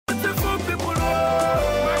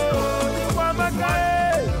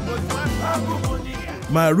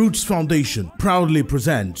My Roots Foundation proudly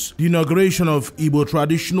presents the inauguration of Igbo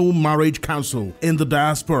Traditional Marriage Council in the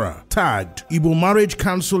Diaspora, tagged Igbo Marriage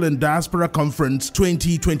Council and Diaspora Conference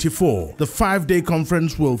 2024. The 5-day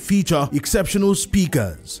conference will feature exceptional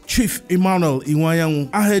speakers: Chief Emmanuel Iwuanyanwu,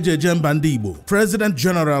 Ejezie Ndigb, President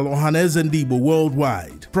General Ohaneze Ndigb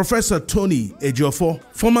Worldwide, Professor Tony Ejiofor,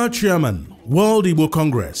 former Chairman, World Igbo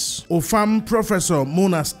Congress, OFAM Professor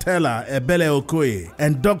Mona Stella Ebele Okoye,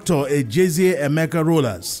 and Dr. Ejezie Emeka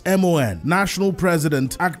Rollas, MON, National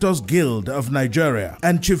President, Actors Guild of Nigeria,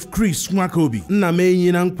 and Chief Chris Nwakobi,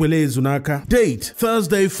 Nnamenyinankwele Zunaka. Date: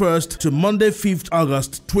 Thursday 1st to Monday 5th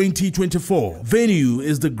August 2024. Venue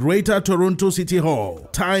is the Greater Toronto City Hall.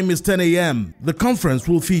 Time is 10 a.m. The conference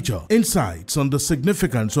will feature insights on the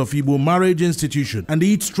significance of Igbo marriage institution and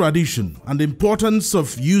its tradition, and the importance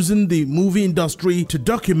of using the movie industry to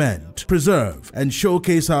document, preserve, and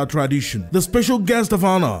showcase our tradition. The special guest of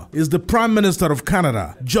honor is the Prime Minister of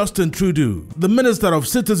Canada, Justin Trudeau, the Minister of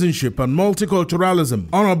Citizenship and Multiculturalism,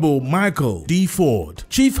 Honorable Michael D. Ford.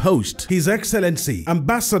 Chief host, His Excellency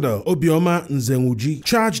Ambassador Obioma Nzenwuji,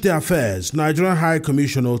 Charge d'Affaires, Nigerian High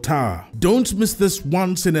Commissioner Tower. Don't miss this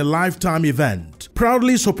once-in-a-lifetime event.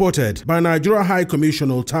 Proudly supported by Nigeria High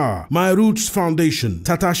Commissioner Tower, My Roots Foundation,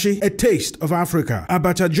 Tatashi, A Taste of Africa,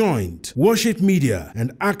 Abacha Joint, Worship Media,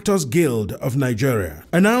 and Actors Guild of Nigeria.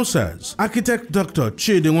 Announcers: Architect Dr.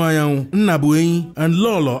 Chidi Iwuanyanwu Nnabuenyi and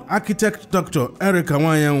Lolo Architect Dr. Erica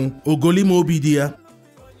Iwuanyanwu Ogolimo Obidia.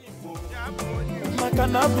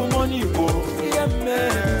 Makanabu money,